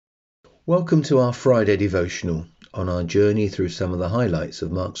Welcome to our Friday devotional on our journey through some of the highlights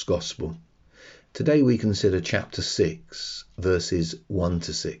of Mark's Gospel. Today we consider chapter 6, verses 1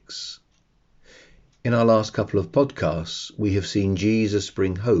 to 6. In our last couple of podcasts, we have seen Jesus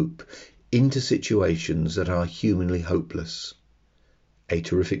bring hope into situations that are humanly hopeless. A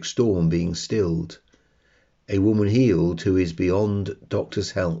terrific storm being stilled, a woman healed who is beyond doctor's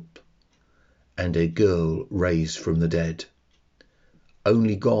help, and a girl raised from the dead.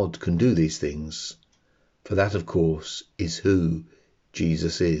 Only God can do these things, for that, of course, is who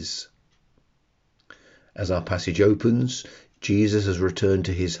Jesus is. As our passage opens, Jesus has returned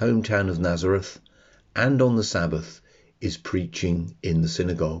to his hometown of Nazareth, and on the Sabbath is preaching in the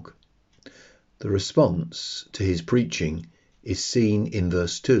synagogue. The response to his preaching is seen in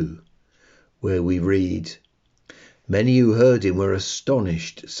verse 2, where we read, "Many who heard him were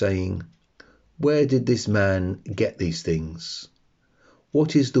astonished, saying, 'Where did this man get these things?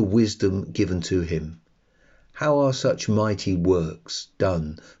 What is the wisdom given to him? How are such mighty works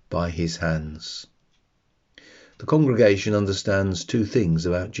done by his hands?'" The congregation understands two things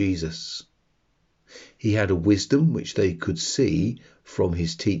about Jesus. He had a wisdom which they could see from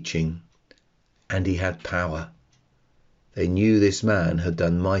his teaching, and he had power. They knew this man had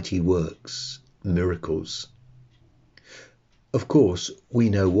done mighty works, miracles. Of course, we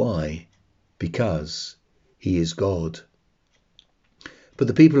know why, because he is God. But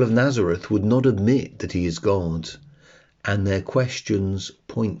the people of Nazareth would not admit that he is God, and their questions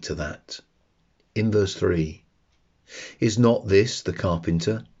point to that. In verse 3, "Is not this the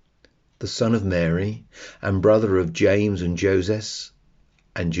carpenter, the son of Mary, and brother of James and Joseph,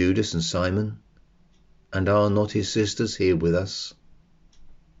 and Judas and Simon? And are not his sisters here with us?"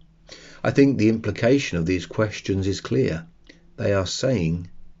 I think the implication of these questions is clear. They are saying,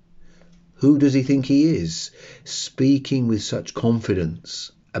 who does he think he is, speaking with such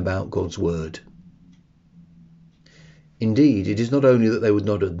confidence about God's word? Indeed, it is not only that they would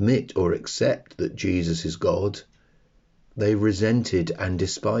not admit or accept that Jesus is God, they resented and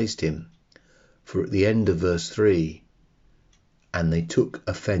despised him. For at the end of verse 3, "and they took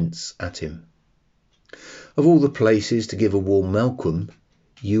offence at him." Of all the places to give a warm welcome,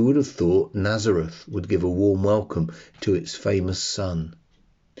 you would have thought Nazareth would give a warm welcome to its famous son.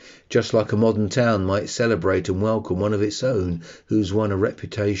 Just like a modern town might celebrate and welcome one of its own who's won a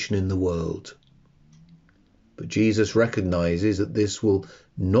reputation in the world. But Jesus recognizes that this will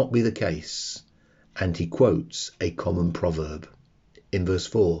not be the case, and he quotes a common proverb. In verse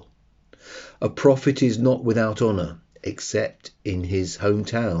 4, "A prophet is not without honor, except in his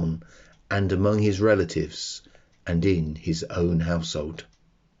hometown and among his relatives and in his own household."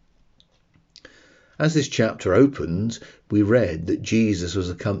 As this chapter opened, we read that Jesus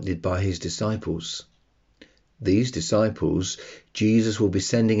was accompanied by his disciples. These disciples Jesus will be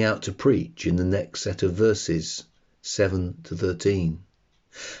sending out to preach in the next set of verses, 7 to 13.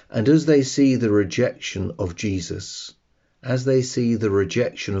 And as they see the rejection of Jesus, as they see the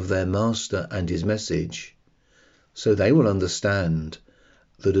rejection of their master and his message, so they will understand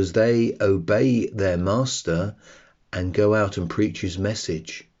that as they obey their master and go out and preach his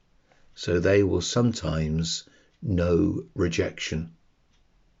message, so they will sometimes know rejection.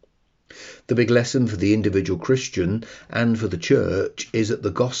 The big lesson for the individual Christian and for the church is that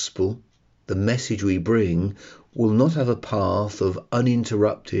the gospel, the message we bring, will not have a path of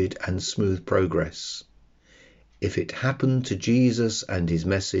uninterrupted and smooth progress. If it happened to Jesus and his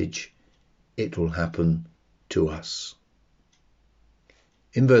message, it will happen to us.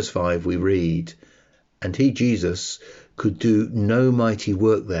 In verse 5 we read, "And he, Jesus, could do no mighty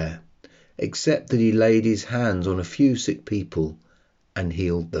work there, except that he laid his hands on a few sick people and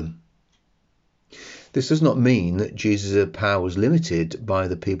healed them." This does not mean that Jesus' power was limited by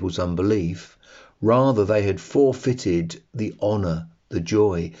the people's unbelief. Rather, they had forfeited the honor, the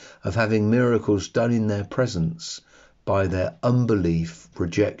joy of having miracles done in their presence by their unbelief,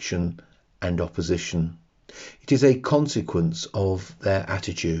 rejection, and opposition. It is a consequence of their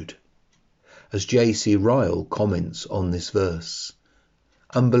attitude. As J.C. Ryle comments on this verse,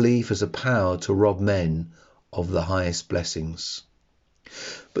 unbelief has a power to rob men of the highest blessings.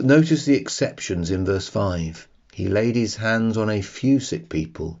 But notice the exceptions in verse 5. He laid his hands on a few sick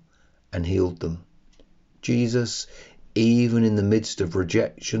people and healed them. Jesus, even in the midst of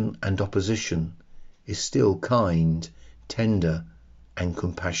rejection and opposition, is still kind, tender, and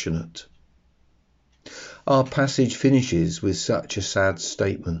compassionate. Our passage finishes with such a sad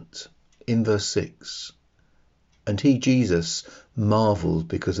statement. In verse 6, "And he, Jesus, marveled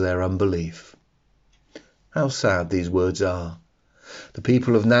because of their unbelief." How sad these words are. The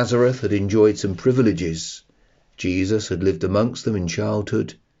people of Nazareth had enjoyed some privileges. Jesus had lived amongst them in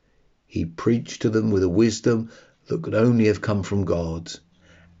childhood. He preached to them with a wisdom that could only have come from God,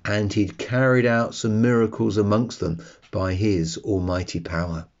 and he'd carried out some miracles amongst them by his almighty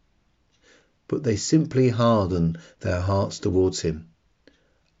power. But they simply hardened their hearts towards him.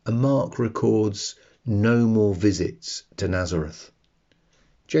 And Mark records no more visits to Nazareth.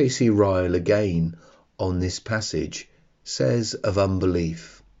 J.C. Ryle again on this passage says of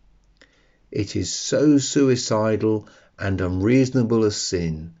unbelief, "It is so suicidal and unreasonable a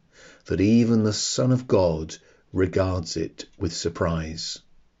sin that even the Son of God regards it with surprise."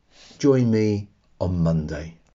 Join me on Monday.